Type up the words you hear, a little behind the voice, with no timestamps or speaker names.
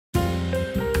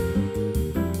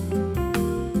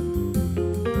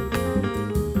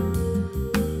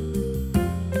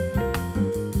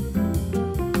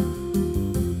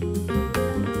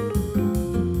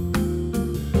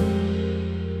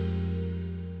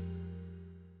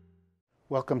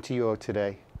Welcome to UO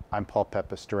Today. I'm Paul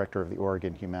Peppis, Director of the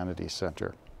Oregon Humanities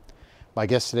Center. My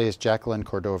guest today is Jacqueline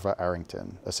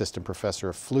Cordova-Arrington, Assistant Professor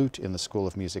of Flute in the School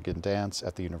of Music and Dance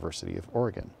at the University of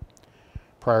Oregon.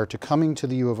 Prior to coming to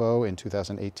the U of O in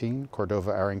 2018,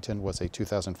 Cordova-Arrington was a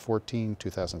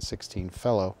 2014-2016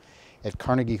 Fellow at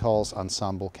Carnegie Hall's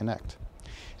Ensemble Connect,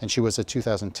 and she was a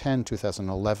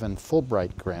 2010-2011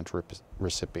 Fulbright Grant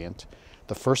recipient,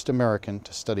 the first American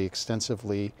to study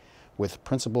extensively with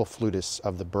principal flutists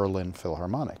of the Berlin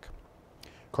Philharmonic.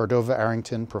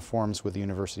 Cordova-Arrington performs with the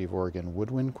University of Oregon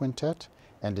Woodwind Quintet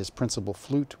and is principal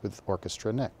flute with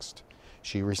Orchestra Next.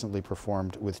 She recently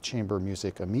performed with chamber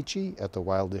music Amici at the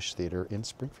Wildish Theater in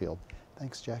Springfield.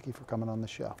 Thanks, Jackie, for coming on the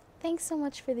show. Thanks so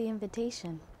much for the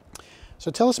invitation. So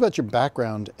tell us about your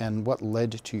background and what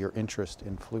led to your interest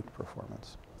in flute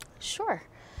performance. Sure.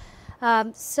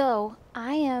 So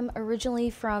I am originally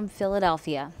from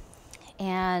Philadelphia,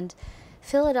 and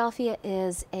Philadelphia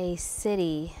is a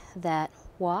city that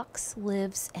walks,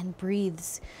 lives, and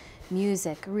breathes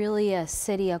music, really a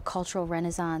city of cultural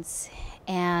renaissance.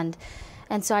 And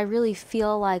so I really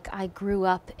feel like I grew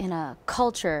up in a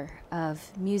culture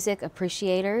of music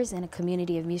appreciators and a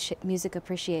community of music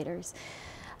appreciators.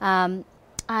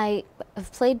 I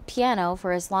have played piano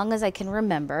for as long as I can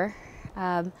remember,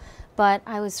 but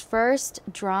I was first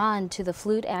drawn to the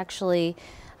flute actually.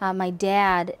 My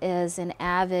dad is an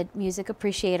avid music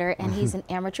appreciator, and he's an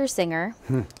amateur singer.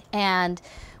 And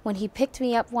when he picked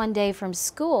me up one day from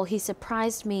school, he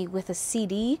surprised me with a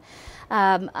CD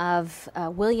of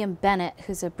William Bennett,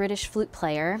 who's a British flute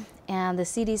player, and the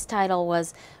CD's title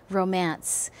was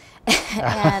Romance.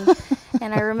 and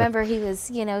I remember he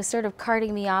was, sort of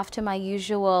carting me off to my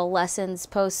usual lessons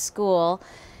post-school,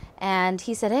 and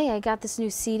he said, "Hey, I got this new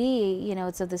CD,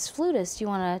 it's of this flutist. You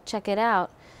want to check it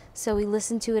out?" So we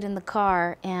listened to it in the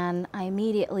car, and I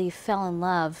immediately fell in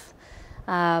love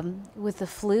with the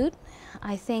flute.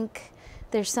 I think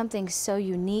there's something so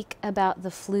unique about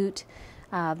the flute,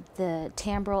 the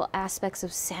timbral aspects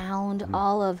of sound,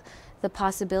 all of the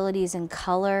possibilities in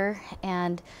color.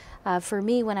 And for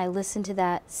me, when I listened to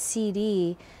that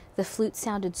CD, the flute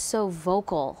sounded so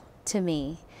vocal to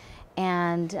me.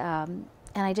 And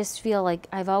I just feel like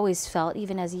I've always felt,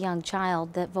 even as a young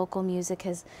child, that vocal music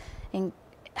has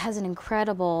an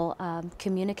incredible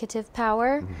communicative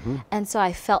power, and so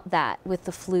I felt that with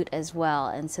the flute as well,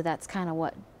 and so that's kind of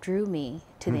what drew me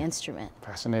to the instrument.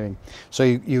 Fascinating. So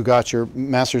you got your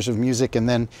Master's of Music, and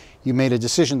then you made a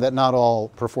decision that not all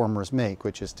performers make,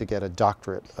 which is to get a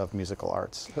doctorate of musical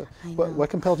arts. What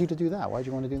compelled you to do that? Why did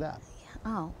you want to do that?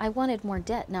 Oh, I wanted more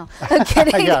debt. No, I'm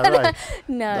kidding. Yeah, right.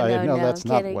 No, that's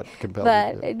not what compelled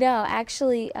you. But no,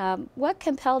 actually, what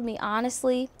compelled me,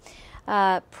 honestly,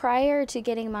 prior to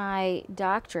getting my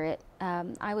doctorate,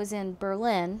 I was in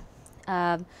Berlin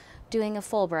doing a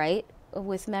Fulbright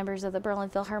with members of the Berlin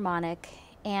Philharmonic,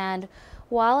 and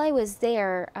while I was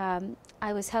there,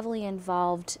 I was heavily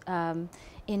involved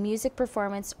in music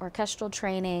performance, orchestral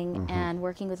training, and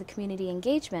working with a community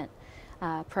engagement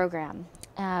program.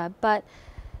 But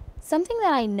something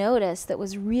that I noticed that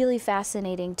was really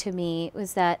fascinating to me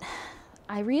was that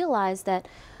I realized that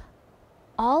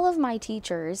all of my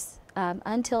teachers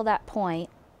until that point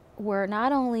were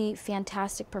not only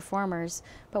fantastic performers,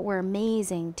 but were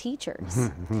amazing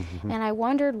teachers. And I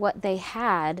wondered what they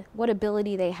had, what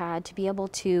ability they had to be able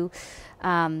to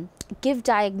give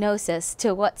diagnosis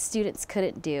to what students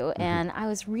couldn't do. And I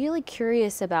was really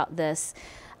curious about this,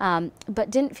 but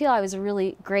didn't feel I was a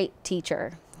really great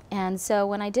teacher. And so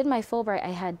when I did my Fulbright,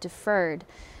 I had deferred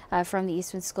from the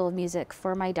Eastman School of Music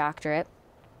for my doctorate.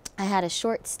 I had a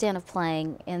short stint of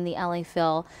playing in the LA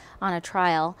Phil on a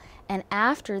trial, and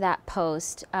after that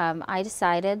post, I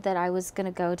decided that I was going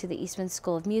to go to the Eastman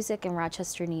School of Music in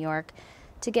Rochester, New York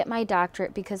to get my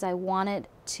doctorate, because I wanted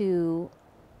to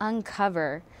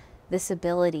uncover this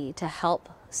ability to help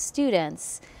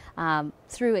students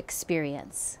through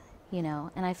experience,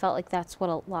 and I felt like that's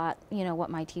what a lot, what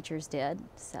my teachers did.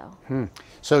 So,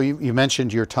 So you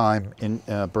mentioned your time in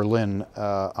Berlin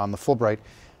on the Fulbright.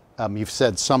 You've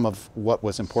said some of what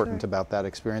was important about that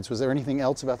experience. Was there anything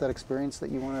else about that experience that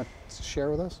you want to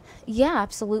share with us? Yeah,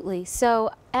 absolutely.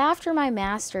 So after my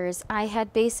master's, I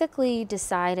had basically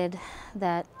decided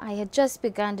that I had just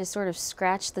begun to sort of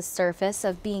scratch the surface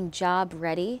of being job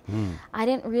ready. I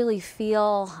didn't really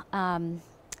feel, I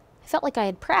felt like I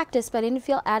had practiced, but I didn't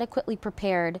feel adequately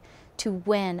prepared to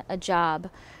win a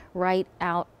job right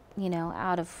out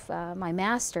of my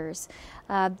master's.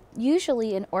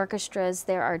 Usually in orchestras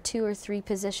there are 2 or 3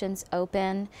 positions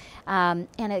open, and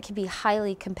it can be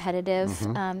highly competitive,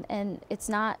 and it's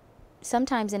not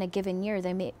sometimes in a given year,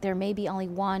 there may be only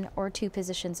 1 or 2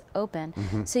 positions open.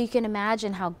 So you can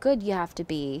imagine how good you have to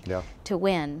be to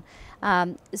win.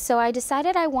 So I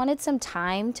decided I wanted some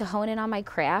time to hone in on my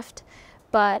craft,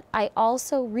 but I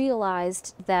also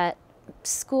realized that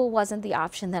school wasn't the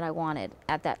option that I wanted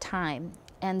at that time.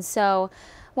 And so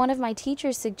one of my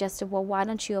teachers suggested, well, why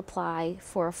don't you apply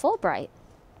for a Fulbright?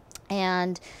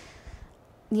 And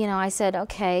you know, I said,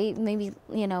 okay, maybe,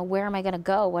 you know, where am I going to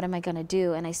go? What am I going to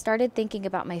do? And I started thinking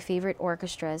about my favorite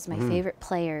orchestras, my favorite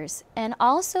players, and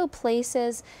also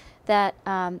places that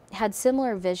had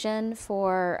similar vision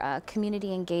for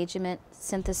community engagement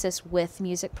synthesis with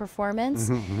music performance.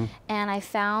 And I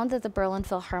found that the Berlin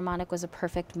Philharmonic was a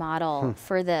perfect model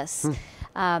for this.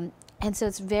 And so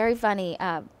it's very funny.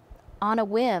 On a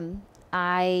whim,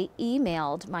 I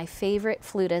emailed my favorite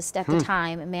flutist at the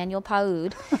time, Emmanuel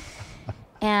Paoud.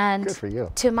 And good for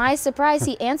you. To my surprise,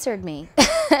 he answered me.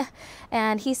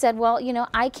 And he said, well, you know,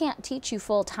 I can't teach you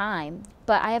full time,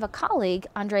 but I have a colleague,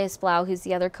 Andreas Blau, who's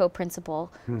the other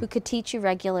co-principal, who could teach you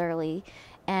regularly.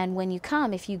 And when you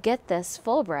come, if you get this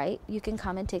Fulbright, you can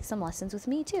come and take some lessons with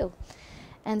me too.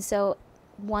 And so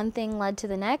one thing led to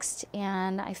the next,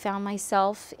 and I found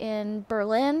myself in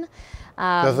Berlin.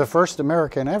 You're the first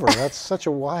American ever. That's such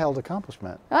a wild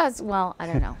accomplishment. Well, I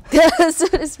don't know. It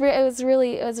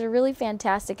was a really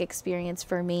fantastic experience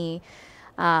for me.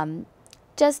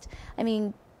 I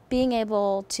mean, being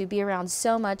able to be around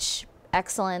so much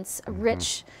excellence,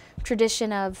 rich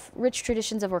traditions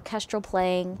of orchestral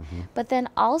playing, but then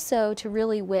also to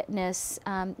really witness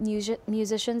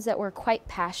musicians that were quite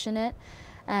passionate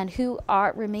and who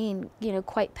remain, you know,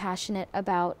 quite passionate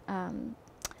about,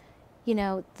 you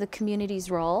know, the community's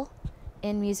role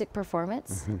in music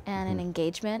performance and in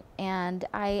engagement. And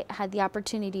I had the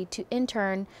opportunity to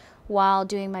intern while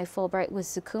doing my Fulbright with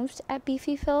Zukunft at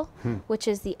BFI, which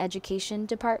is the education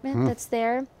department that's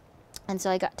there. And so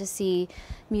I got to see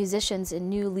musicians in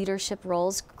new leadership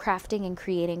roles crafting and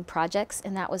creating projects,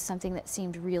 and that was something that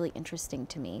seemed really interesting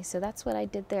to me. So that's what I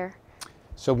did there.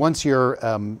 So once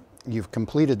you've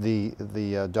completed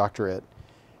the doctorate,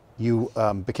 you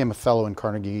became a fellow in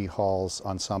Carnegie Hall's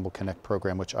Ensemble Connect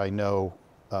program, which I know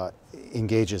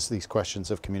engages these questions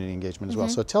of community engagement as well.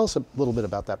 So tell us a little bit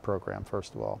about that program,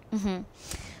 first of all.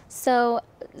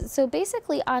 So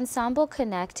basically, Ensemble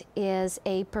Connect is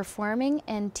a performing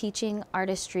and teaching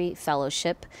artistry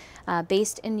fellowship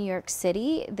based in New York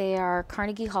City. They are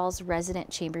Carnegie Hall's resident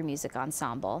chamber music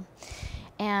ensemble.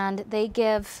 And they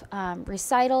give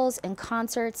recitals and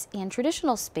concerts in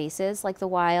traditional spaces like the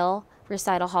Weil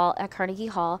Recital Hall at Carnegie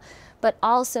Hall, but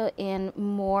also in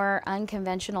more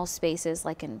unconventional spaces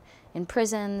like in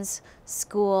prisons,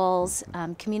 schools,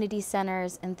 community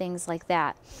centers, and things like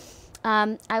that.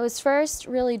 I was first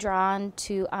really drawn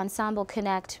to Ensemble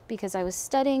Connect because I was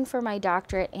studying for my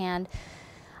doctorate, and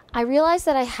I realized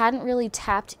that I hadn't really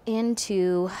tapped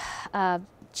into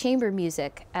chamber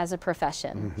music as a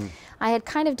profession. I had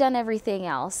kind of done everything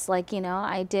else. Like, you know,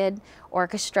 I did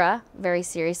orchestra very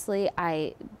seriously.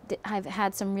 I've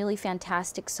had some really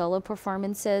fantastic solo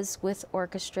performances with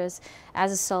orchestras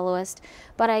as a soloist,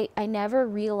 but I never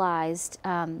realized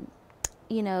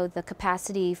you know, the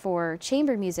capacity for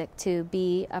chamber music to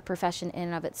be a profession in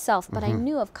and of itself, but I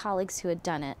knew of colleagues who had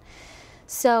done it.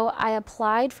 So I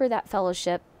applied for that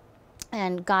fellowship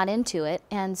and got into it,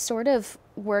 and sort of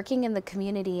working in the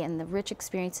community and the rich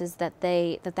experiences that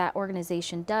that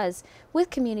organization does with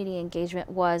community engagement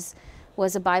was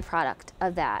a byproduct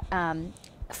of that.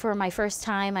 For my first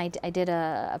time, I did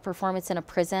a performance in a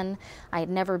prison. I had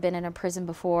never been in a prison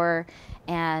before,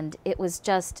 and it was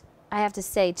just, I have to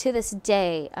say, to this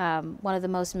day, one of the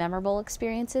most memorable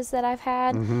experiences that I've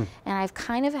had, and I've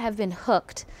kind of have been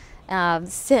hooked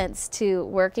since to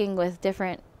working with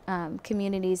different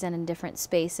communities and in different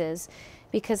spaces,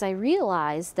 because I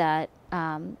realized that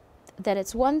that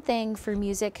it's one thing for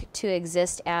music to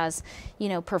exist as, you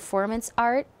know, performance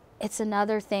art. It's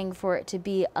another thing for it to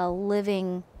be a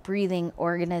living, breathing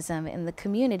organism in the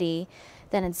community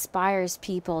that inspires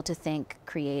people to think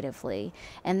creatively.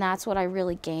 And that's what I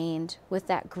really gained with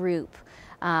that group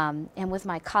and with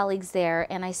my colleagues there.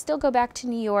 And I still go back to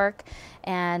New York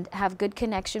and have good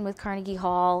connection with Carnegie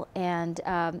Hall, and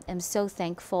am so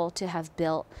thankful to have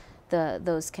built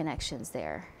those connections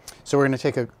there. So we're going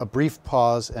to take a brief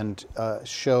pause and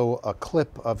show a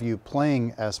clip of you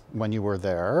playing as when you were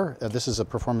there. This is a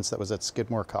performance that was at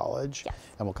Skidmore College, Yes.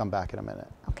 And we'll come back in a minute.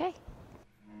 Okay.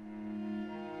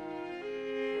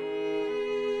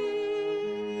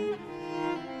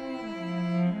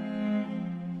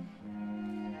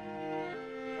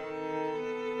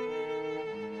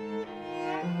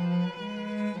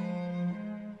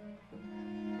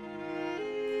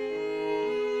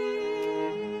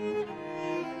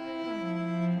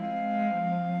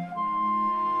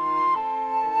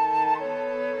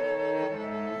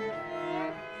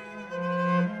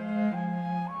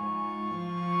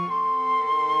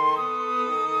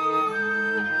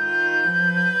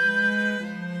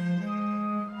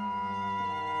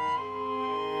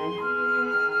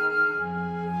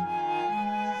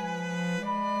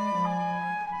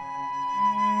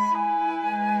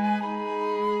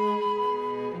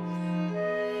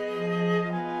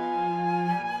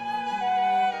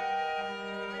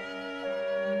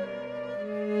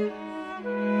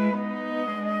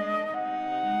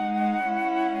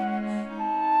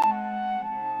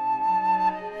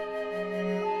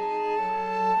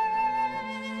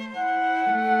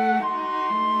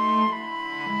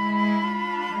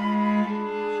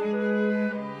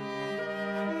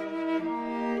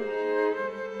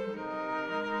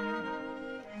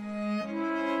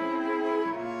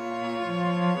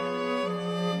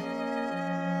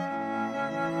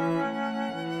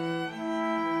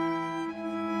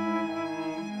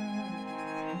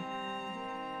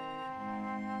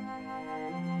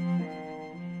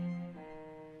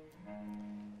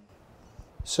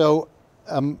 So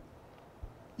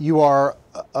you are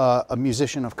a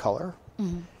musician of color,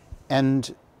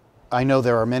 and I know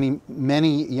there are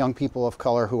many young people of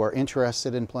color who are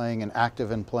interested in playing and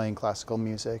active in playing classical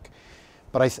music.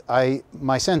 But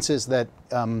my sense is that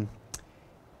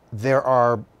there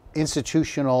are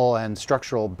institutional and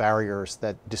structural barriers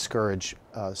that discourage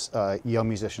young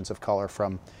musicians of color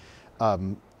from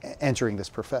entering this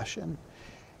profession.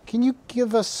 Can you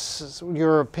give us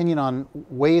your opinion on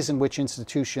ways in which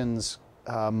institutions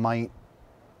might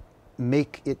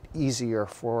make it easier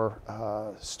for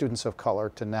students of color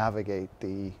to navigate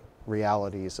the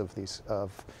realities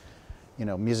of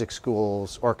music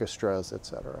schools, orchestras,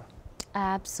 etc.?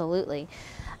 Absolutely.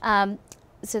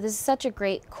 So this is such a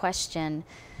great question.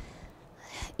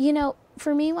 You know,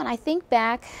 for me, when I think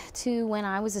back to when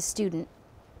I was a student,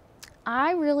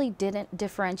 I really didn't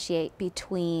differentiate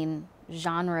between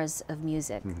genres of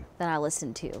music that I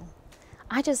listened to.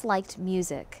 I just liked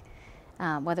music,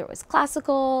 whether it was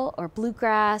classical or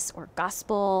bluegrass or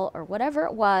gospel or whatever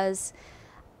it was.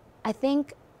 I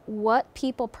think what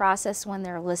people process when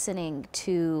they're listening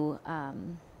to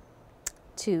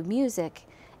music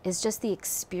is just the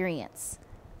experience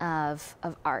of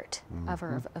art,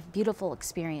 of beautiful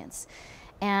experience.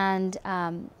 And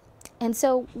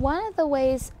so one of the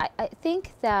ways I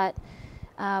think that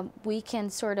we can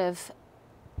sort of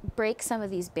break some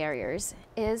of these barriers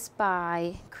is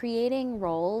by creating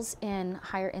roles in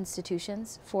higher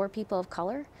institutions for people of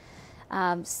color,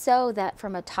 so that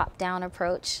from a top-down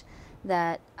approach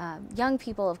that young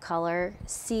people of color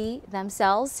see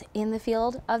themselves in the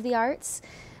field of the arts.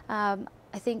 I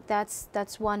think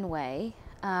that's one way.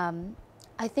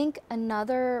 I think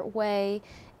another way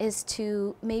is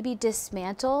to maybe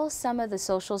dismantle some of the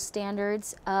social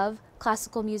standards of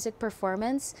classical music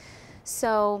performance.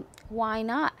 So why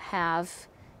not have,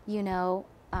 you know,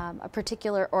 a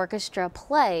particular orchestra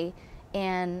play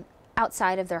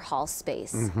outside of their hall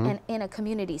space and in a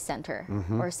community center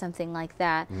or something like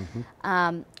that,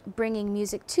 bringing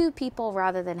music to people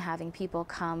rather than having people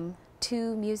come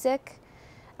to music.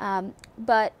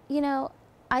 But you know,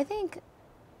 I think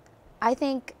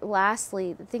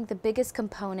lastly, I think the biggest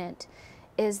component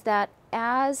is that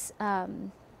as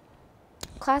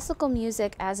classical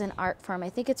music as an art form, I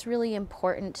think it's really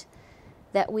important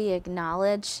that we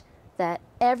acknowledge that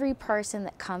every person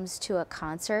that comes to a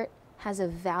concert has a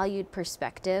valued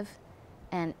perspective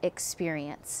and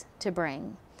experience to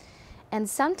bring. And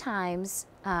sometimes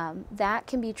that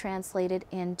can be translated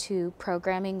into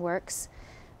programming works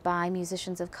by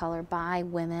musicians of color, by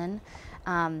women.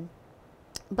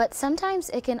 But sometimes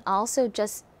it can also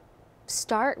just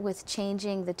start with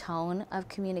changing the tone of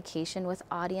communication with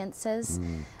audiences.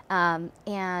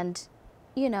 And,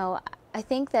 you know, I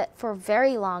think that for a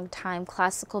very long time,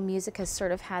 classical music has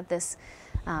sort of had this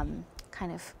kind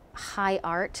of high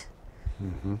art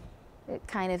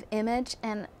kind of image.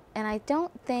 And I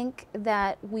don't think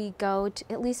that we go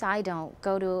to, at least I don't,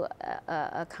 go to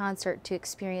a concert to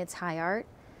experience high art.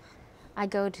 I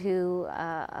go to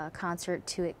a concert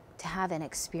to have an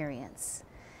experience.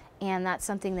 And that's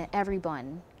something that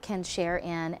everyone can share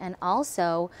in and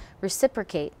also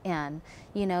reciprocate in.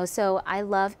 You know, so I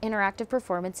love interactive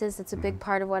performances. It's a big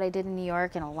part of what I did in New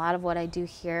York and a lot of what I do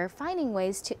here. Finding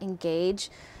ways to engage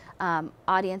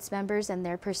audience members and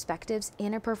their perspectives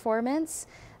in a performance,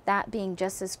 that being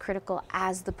just as critical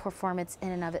as the performance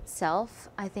in and of itself,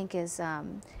 I think is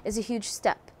a huge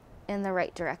step in the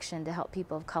right direction to help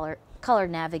people of color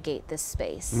navigate this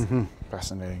space.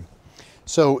 Fascinating.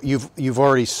 So you've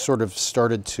already sort of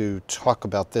started to talk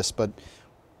about this, but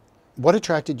what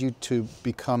attracted you to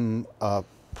become a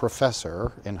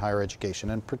professor in higher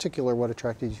education? In particular, what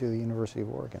attracted you to the University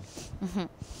of Oregon?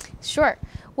 Sure.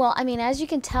 Well, I mean, as you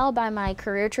can tell by my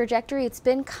career trajectory, it's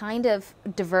been kind of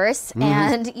diverse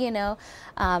and, you know,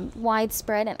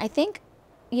 widespread. And I think,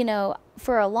 you know,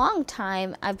 for a long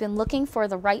time, I've been looking for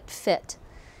the right fit.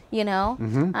 You know,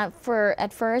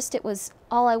 at first it was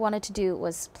all I wanted to do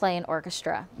was play an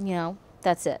orchestra. You know,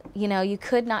 that's it. You know, you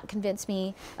could not convince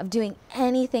me of doing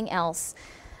anything else.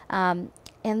 And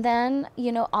then,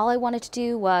 you know, all I wanted to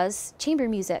do was chamber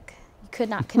music. You could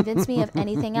not convince me of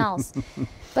anything else.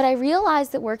 But I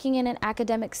realized that working in an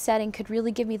academic setting could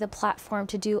really give me the platform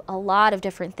to do a lot of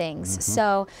different things.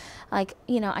 So, like,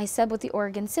 you know, I sub with the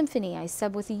Oregon Symphony, I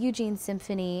sub with the Eugene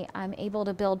Symphony. I'm able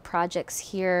to build projects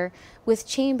here with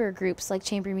chamber groups like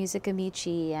Chamber Music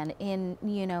Amici and in,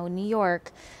 you know, New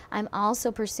York. I'm also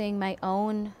pursuing my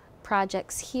own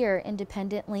projects here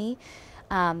independently.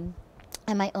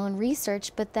 And my own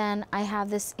research, but then I have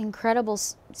this incredible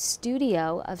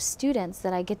studio of students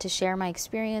that I get to share my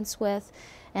experience with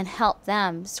and help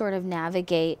them sort of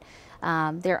navigate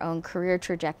their own career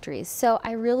trajectories. So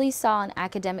I really saw an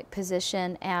academic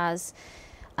position as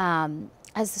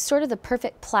sort of the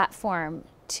perfect platform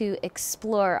to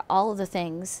explore all of the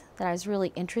things that I was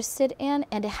really interested in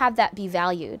and to have that be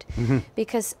valued.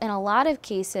 Because in a lot of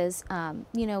cases,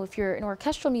 you know, if you're an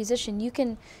orchestral musician, you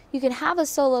can have a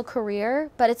solo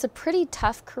career, but it's a pretty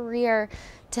tough career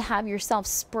to have yourself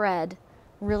spread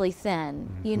really thin,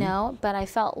 you know. But I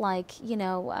felt like, you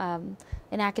know,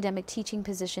 an academic teaching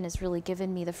position has really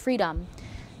given me the freedom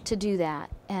to do that.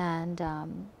 And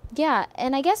yeah,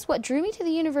 and I guess what drew me to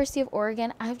the University of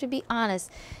Oregon, I have to be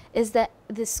honest, is that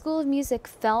the School of Music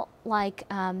felt like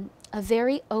a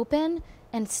very open,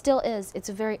 and still is, it's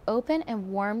a very open and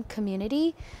warm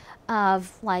community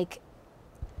of like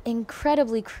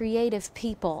incredibly creative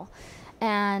people.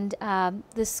 And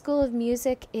the School of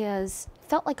Music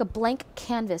felt like a blank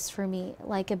canvas for me,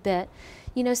 like a bit.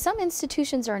 You know, some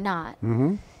institutions are not,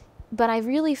 but I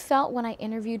really felt when I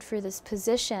interviewed for this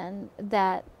position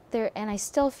that and I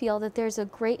still feel that there's a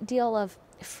great deal of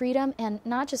freedom, and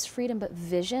not just freedom, but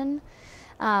vision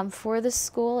for the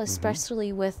school,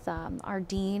 especially with our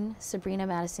dean, Sabrina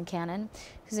Madison Cannon,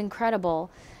 who's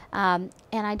incredible. And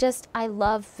I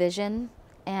love vision,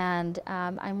 and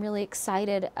I'm really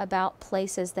excited about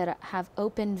places that have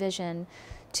open vision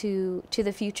to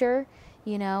the future,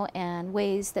 you know, and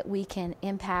ways that we can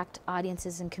impact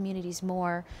audiences and communities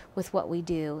more with what we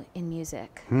do in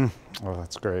music. Oh,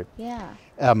 that's great. Yeah.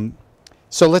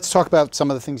 So let's talk about some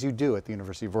of the things you do at the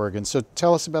University of Oregon. So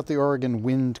tell us about the Oregon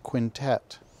Wind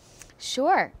Quintet.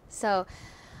 Sure. So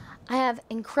I have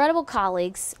incredible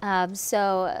colleagues.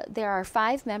 So there are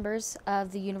 5 members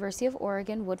of the University of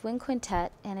Oregon Woodwind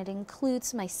Quintet, and it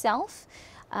includes myself,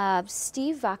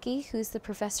 Steve Vaki, who's the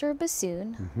professor of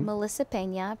bassoon, Melissa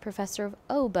Pena, professor of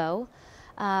oboe,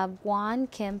 Juan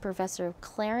Kim, professor of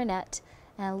clarinet,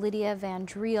 and Lydia Van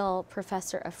Driel,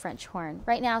 professor of French horn.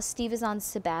 Right now, Steve is on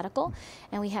sabbatical,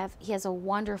 and he has a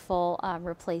wonderful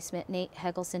replacement, Nate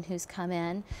Hegelson, who's come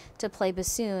in to play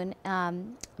bassoon.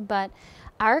 But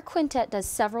our quintet does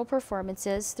several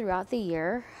performances throughout the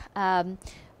year,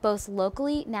 both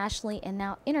locally, nationally, and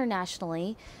now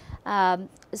internationally.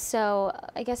 So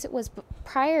I guess it was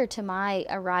prior to my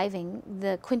arriving,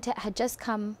 the quintet had just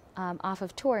come off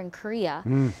of tour in Korea.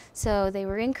 So they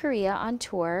were in Korea on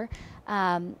tour,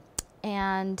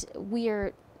 and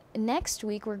next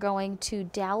week we're going to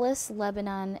Dallas,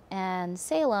 Lebanon, and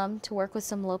Salem to work with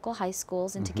some local high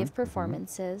schools and to give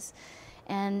performances.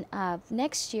 And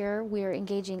next year we're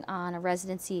engaging on a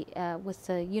residency with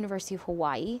the University of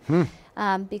Hawaii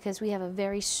because we have a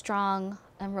very strong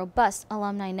and robust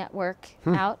alumni network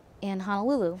out in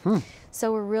Honolulu.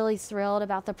 So we're really thrilled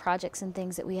about the projects and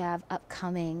things that we have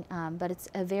upcoming, but it's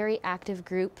a very active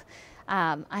group.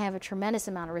 I have a tremendous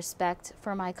amount of respect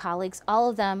for my colleagues. All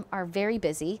of them are very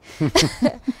busy,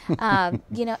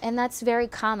 you know, and that's very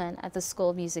common at the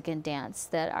School of Music and Dance,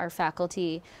 that our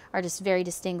faculty are just very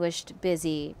distinguished,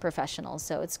 busy professionals,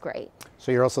 so it's great.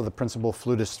 So you're also the principal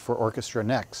flutist for Orchestra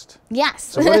Next. Yes.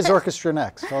 So what is Orchestra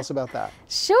Next? Tell us about that.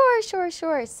 Sure.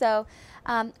 So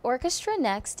Orchestra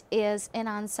Next is an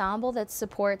ensemble that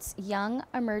supports young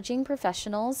emerging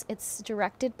professionals. It's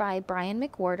directed by Brian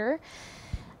McWhorter.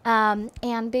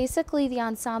 And basically the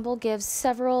ensemble gives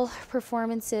several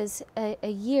performances a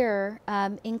year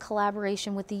in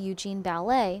collaboration with the Eugene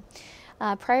Ballet.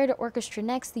 Prior to Orchestra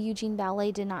Next, the Eugene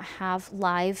Ballet did not have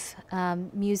live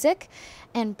music,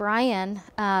 and Brian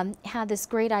had this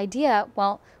great idea.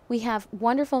 Well, we have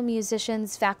wonderful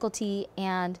musicians, faculty,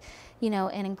 and you know,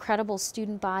 an incredible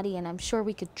student body, and I'm sure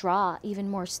we could draw even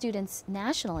more students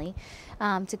nationally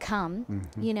to come,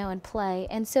 you know, and play.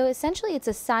 And so essentially it's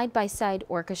a side-by-side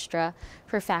orchestra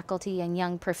for faculty and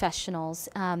young professionals.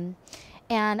 And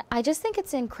I just think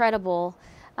it's incredible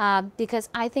because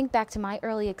I think back to my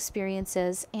early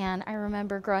experiences, and I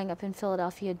remember growing up in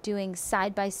Philadelphia doing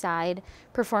side-by-side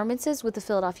performances with the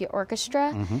Philadelphia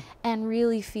Orchestra and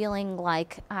really feeling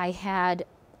like I had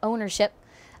ownership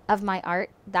of my art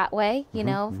that way, you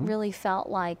know, really felt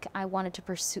like I wanted to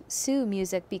pursue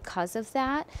music because of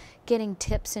that, getting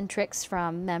tips and tricks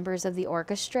from members of the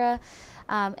orchestra.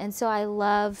 And so I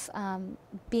love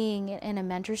being in a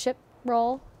mentorship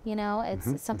role, you know,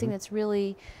 it's something that's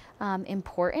really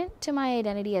important to my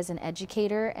identity as an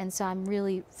educator, and so I'm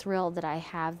really thrilled that I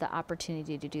have the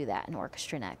opportunity to do that in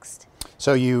Orchestra Next.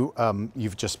 So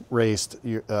you've just raised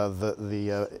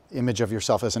the image of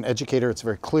yourself as an educator. It's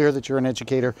very clear that you're an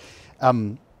educator.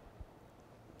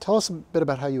 Tell us a bit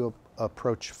about how you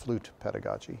approach flute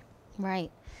pedagogy.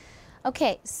 Right.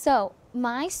 Okay, so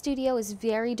my studio is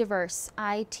very diverse.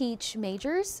 I teach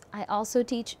majors. I also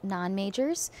teach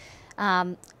non-majors.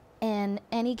 in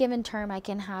any given term, I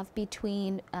can have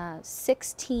between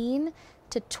 16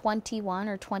 to 21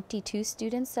 or 22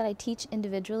 students that I teach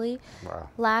individually. Wow.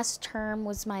 Last term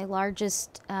was my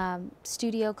largest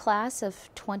studio class of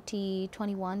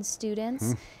 21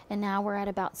 students, and now we're at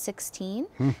about 16,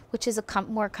 which is a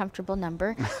more comfortable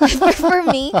number for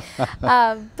me.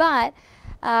 But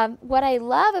what I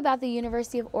love about the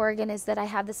University of Oregon is that I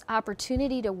have this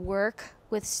opportunity to work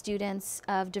with students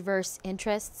of diverse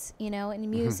interests, you know, in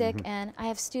music, and I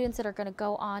have students that are going to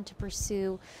go on to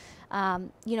pursue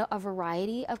you know, a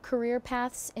variety of career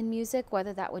paths in music,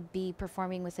 whether that would be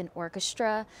performing with an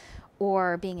orchestra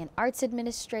or being an arts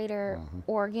administrator,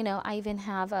 or, you know, I even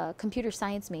have a computer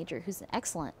science major who's an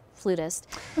excellent flutist.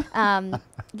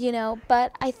 You know,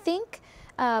 but I think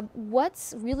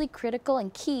what's really critical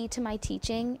and key to my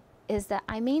teaching is that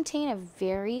I maintain a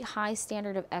very high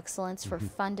standard of excellence for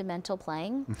fundamental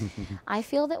playing. I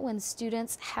feel that when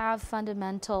students have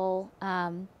fundamental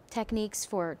techniques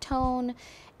for tone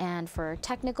and for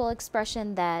technical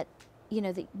expression, that, you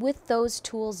know, with those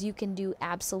tools you can do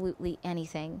absolutely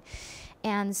anything.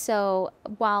 And so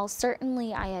while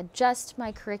certainly I adjust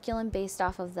my curriculum based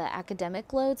off of the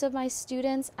academic loads of my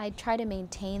students, I try to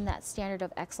maintain that standard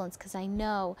of excellence because I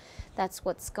know that's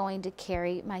what's going to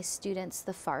carry my students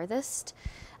the farthest.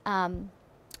 And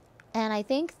I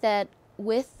think that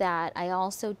with that, I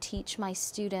also teach my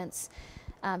students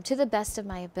to the best of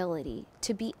my ability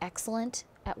to be excellent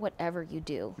at whatever you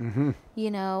do. You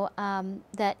know,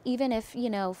 that even if, you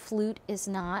know, flute is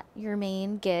not your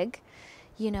main gig,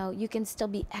 you know, you can still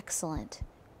be excellent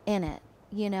in it,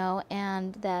 you know,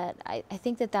 and that I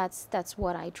think that that's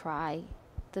what I try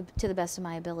to the best of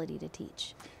my ability to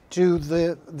teach. Do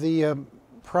the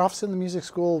profs in the music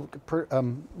school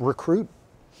recruit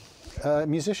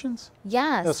musicians?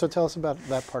 Yes. So tell us about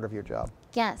that part of your job.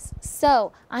 Yes.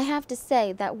 So I have to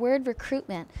say that word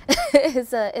recruitment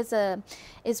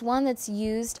is one that's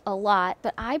used a lot,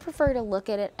 but I prefer to look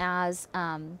at it as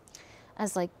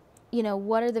like, you know,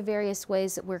 what are the various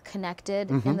ways that we're connected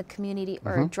in the community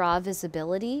or draw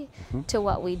visibility to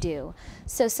what we do.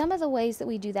 So some of the ways that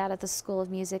we do that at the School of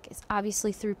Music is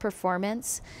obviously through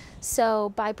performance.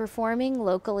 So by performing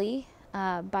locally,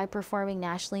 by performing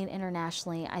nationally and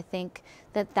internationally, I think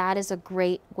that that is a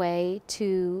great way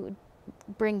to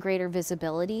bring greater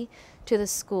visibility to the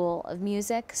School of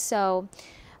Music. So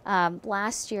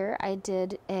last year I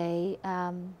did a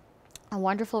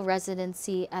wonderful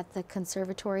residency at the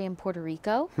Conservatory in Puerto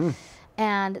Rico,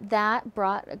 and that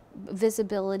brought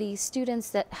visibility. Students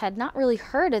that had not really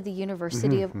heard of the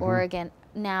University of Oregon,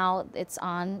 now it's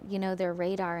on, you know, their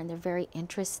radar and they're very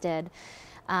interested.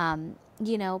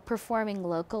 You know, performing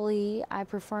locally, I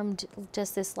performed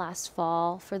just this last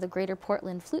fall for the Greater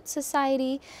Portland Flute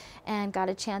Society and got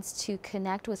a chance to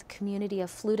connect with a community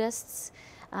of flutists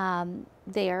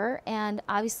there, and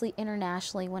obviously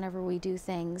internationally whenever we do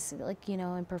things like, you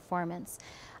know, in performance.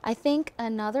 I think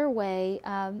another way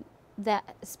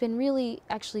that's been really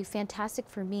actually fantastic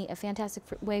for me, a fantastic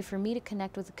way for me to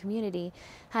connect with the community,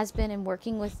 has been in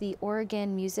working with the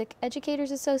Oregon Music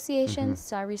Educators Association.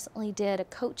 So I recently did a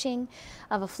coaching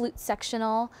of a flute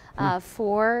sectional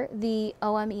for the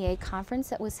OMEA conference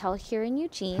that was held here in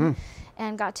Eugene,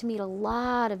 and got to meet a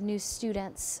lot of new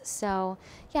students. So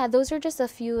yeah, those are just a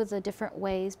few of the different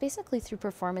ways, basically through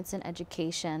performance and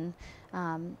education,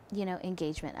 you know,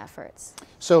 engagement efforts.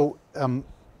 So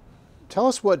tell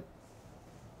us what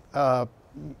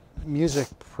music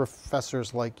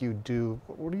professors like you do.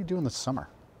 What do you do in the summer?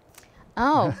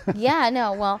 Oh, yeah,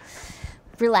 no, well,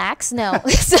 relax, no.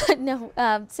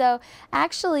 So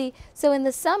actually, so in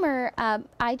the summer,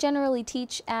 I generally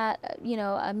teach at, you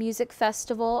know, a music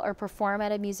festival or perform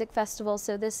at a music festival.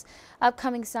 So this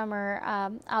upcoming summer,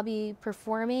 I'll be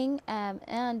performing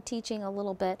and teaching a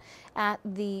little bit at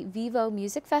the Vivo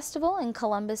Music Festival in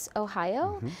Columbus,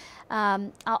 Ohio.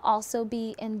 I'll also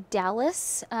be in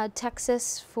Dallas,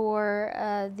 Texas for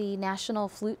the National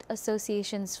Flute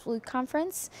Association's Flute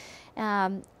Conference.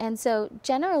 And so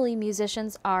generally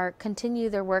musicians continue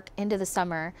their work into the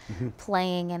summer,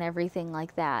 playing and everything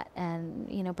like that, and,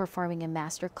 you know, performing in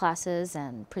master classes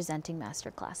and presenting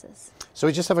master classes. So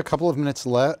we just have a couple of minutes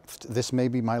left. This may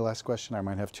be my last question. I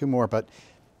might have two more, but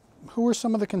who are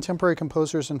some of the contemporary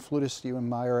composers and flutists you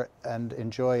admire and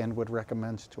enjoy and would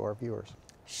recommend to our viewers?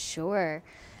 Sure.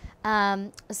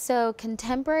 So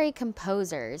contemporary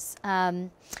composers.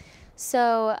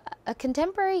 So a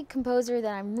contemporary composer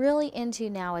that I'm really into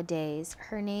nowadays,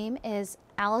 her name is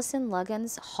Allison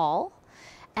Luggins Hall,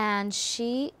 and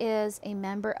she is a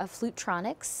member of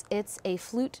Flutetronics. It's a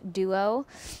flute duo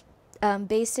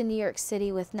based in New York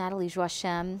City with Nathalie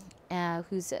Joachim,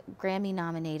 who's a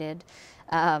Grammy-nominated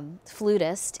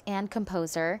flutist and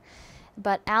composer.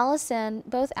 But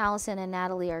both Allison and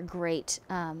Natalie are great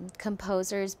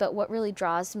composers, but what really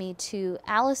draws me to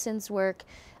Allison's work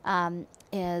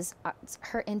is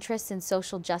her interest in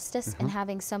social justice and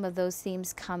having some of those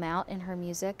themes come out in her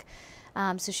music.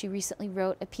 So she recently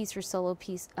wrote a piece for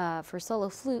solo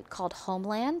flute called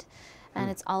Homeland,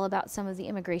 and it's all about some of the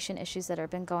immigration issues that have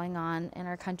been going on in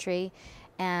our country.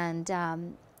 And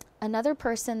another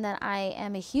person that I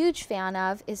am a huge fan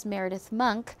of is Meredith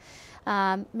Monk.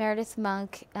 Meredith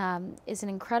Monk is an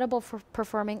incredible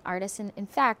performing artist, and in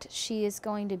fact, she is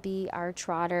going to be our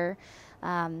Trotter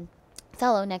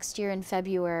Fellow next year in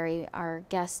February, our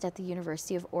guest at the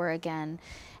University of Oregon.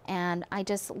 And I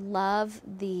just love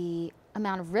the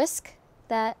amount of risk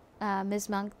that Ms.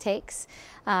 Monk takes.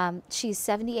 She's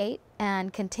 78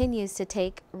 and continues to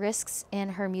take risks in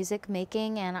her music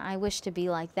making, and I wish to be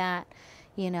like that,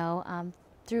 you know,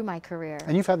 through my career.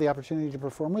 And you've had the opportunity to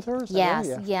perform with her? Is that yes,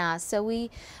 right? yeah. So we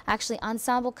actually,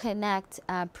 Ensemble Connect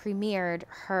premiered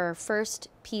her first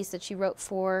piece that she wrote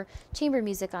for chamber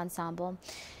music ensemble.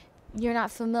 You're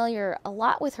not familiar a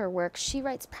lot with her work. She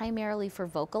writes primarily for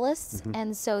vocalists,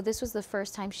 and so this was the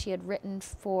first time she had written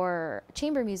for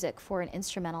chamber music for an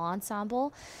instrumental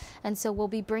ensemble. And so we'll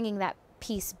be bringing that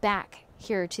piece back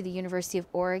here to the University of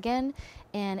Oregon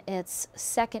in its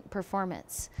second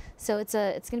performance. So it's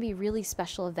going to be a really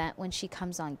special event when she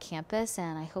comes on campus,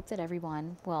 and I hope that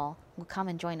everyone will come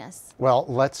and join us. Well,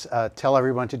 let's tell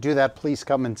everyone to do that. Please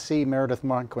come and see Meredith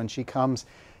Monk when she comes.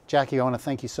 Jackie, I want to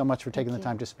thank you so much for taking the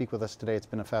time to speak with us today. It's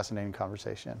been a fascinating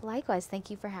conversation. Likewise, thank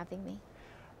you for having me.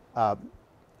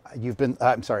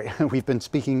 We've been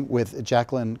speaking with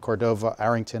Jacqueline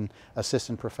Cordova-Arrington,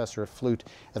 Assistant Professor of Flute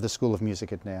at the School of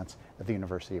Music and Dance at the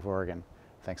University of Oregon.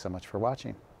 Thanks so much for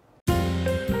watching.